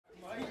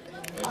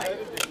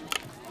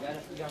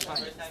job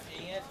finding it. First time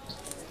eating it?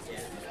 Yeah.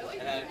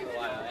 I had it for a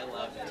while. I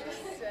loved it.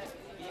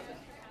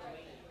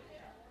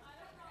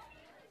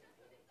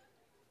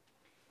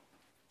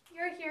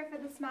 You're here for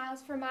the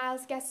Smiles for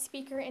Miles guest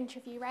speaker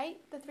interview, right?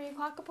 The 3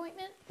 o'clock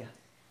appointment? Yeah.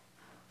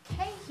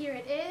 Okay, here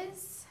it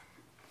is.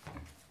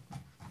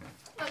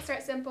 Let's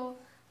start simple.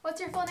 What's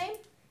your full name?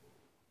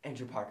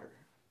 Andrew Parker,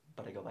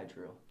 but I go by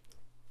Drew.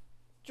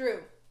 Drew,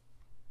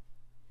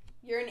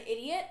 you're an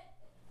idiot,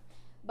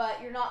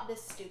 but you're not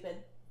this stupid.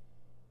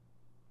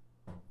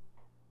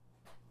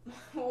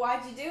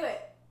 Why'd you do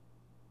it?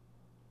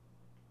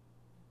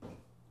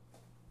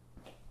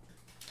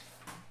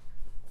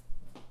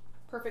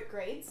 Perfect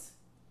grades,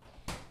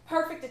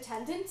 perfect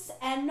attendance,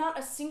 and not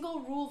a single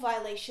rule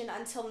violation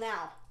until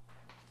now.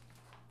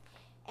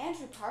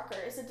 Andrew Parker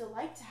is a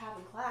delight to have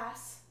in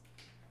class.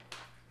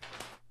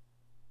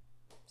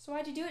 So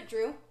why'd you do it,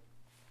 Drew?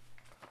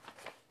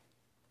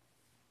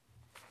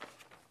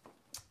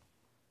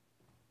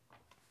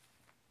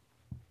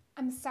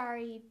 I'm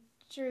sorry,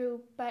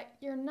 Drew, but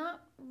you're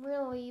not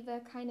really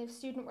the kind of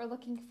student we're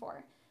looking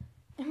for.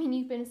 I mean,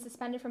 you've been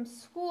suspended from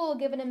school,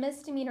 given a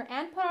misdemeanor,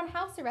 and put on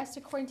house arrest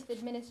according to the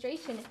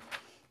administration.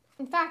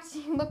 In fact,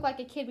 you look like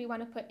a kid we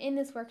want to put in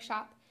this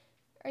workshop.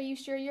 Are you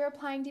sure you're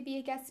applying to be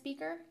a guest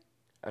speaker?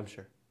 I'm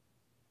sure.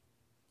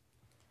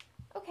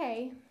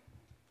 Okay.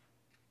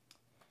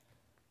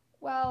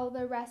 Well,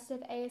 the rest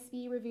of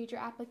ASB reviewed your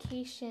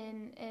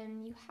application,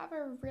 and you have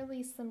a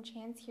really slim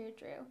chance here,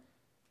 Drew.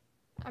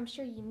 I'm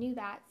sure you knew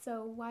that,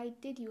 so why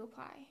did you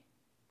apply?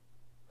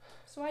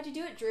 So why'd you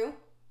do it, Drew?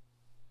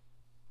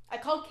 I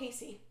called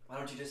Casey. Why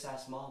don't you just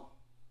ask Mom?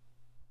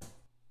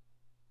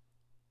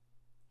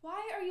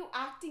 Why are you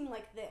acting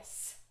like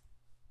this?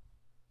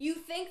 You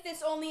think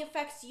this only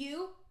affects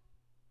you?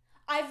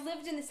 I've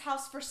lived in this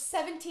house for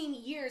 17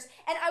 years,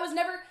 and I was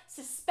never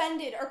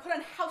suspended or put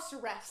on house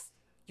arrest.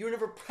 You were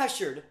never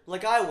pressured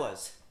like I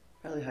was.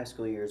 My early high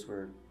school years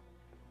were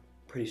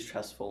pretty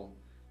stressful.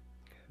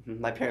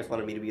 My parents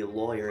wanted me to be a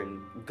lawyer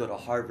and go to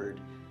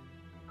Harvard.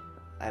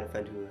 I had a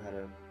friend who had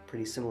a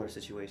pretty similar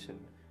situation.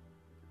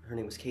 Her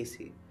name was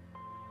Casey.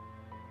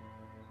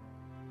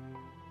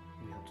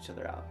 We helped each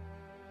other out.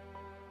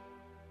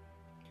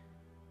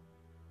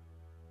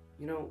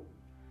 You know,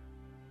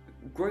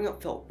 growing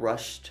up felt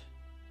rushed.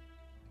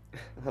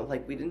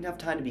 Like we didn't have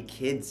time to be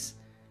kids.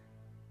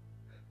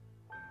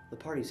 The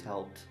parties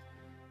helped.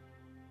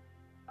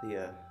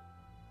 The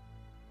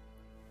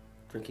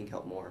drinking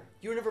helped more.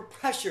 You were never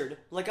pressured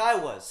like I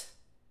was.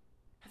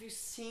 Have you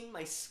seen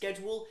my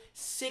schedule?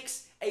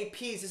 6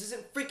 APs. This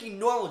isn't freaking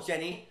normal,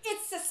 Jenny.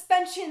 It's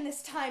suspension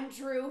this time,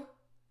 Drew.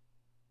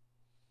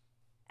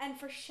 And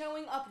for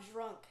showing up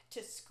drunk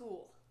to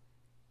school.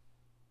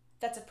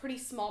 That's a pretty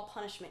small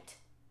punishment.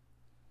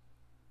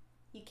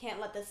 You can't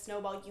let this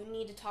snowball. You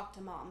need to talk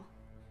to Mom.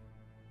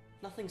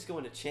 Nothing's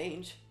going to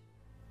change.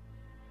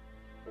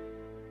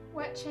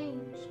 What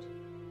changed?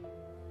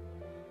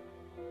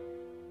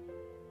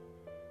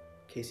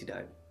 Casey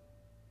died.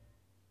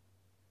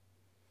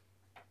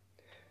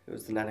 It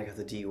was the night I got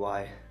the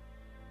DUI.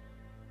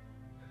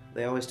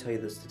 They always tell you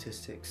the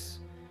statistics.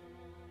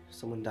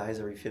 Someone dies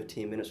every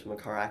 15 minutes from a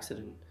car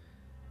accident.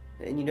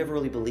 And you never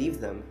really believe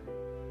them.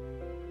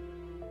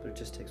 But it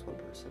just takes one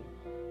person.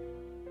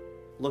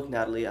 Look,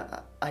 Natalie,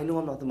 I know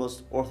I'm not the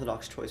most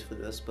orthodox choice for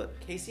this, but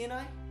Casey and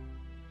I,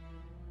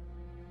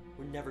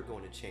 we're never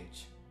going to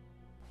change.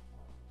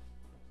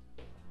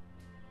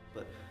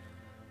 But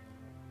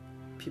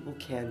people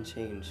can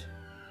change.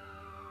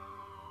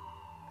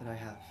 And I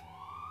have.